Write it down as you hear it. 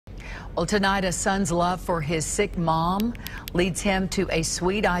Well, tonight, a son's love for his sick mom leads him to a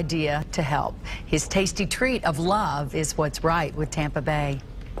sweet idea to help. His tasty treat of love is what's right with Tampa Bay.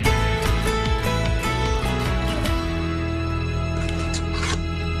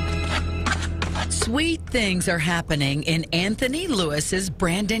 Sweet things are happening in Anthony Lewis's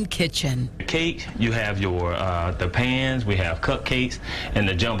Brandon kitchen. Cake, you have your the pans, we have cupcakes, and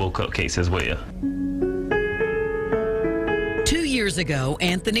the jumbo cupcakes as well. 2 years ago,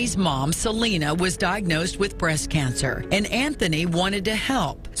 Anthony's mom, Selena, was diagnosed with breast cancer, and Anthony wanted to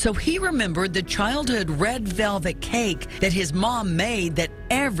help. So he remembered the childhood red velvet cake that his mom made that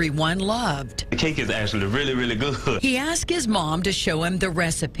everyone loved. The cake is actually really, really good. He asked his mom to show him the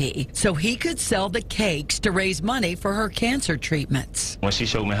recipe so he could sell the cakes to raise money for her cancer treatments. When she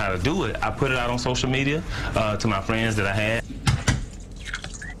showed me how to do it, I put it out on social media to my friends that I had.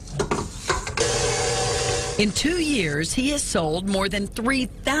 In 2 years, he has sold more than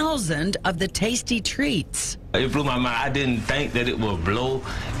 3,000 of the tasty treats. It blew my mind. I didn't think that it would blow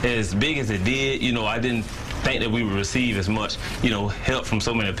as big as it did. You know, I didn't think that we would receive as much, help from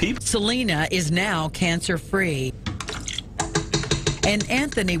so many people. Selena is now cancer-free. And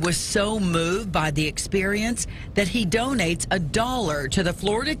Anthony was so moved by the experience that he donates $1 to the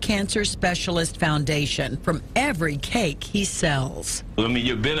Florida Cancer Specialist Foundation from every cake he sells. I mean,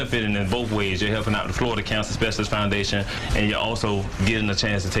 you're benefiting in both ways. You're helping out the Florida Cancer Specialist Foundation, and you're also getting a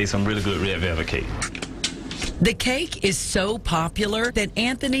chance to taste some really good red velvet cake. The cake is so popular that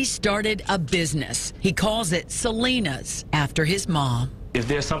Anthony started a business. He calls it Selinas, after his mom. If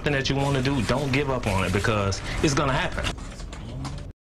there's something that you want to do, don't give up on it, because it's going to happen.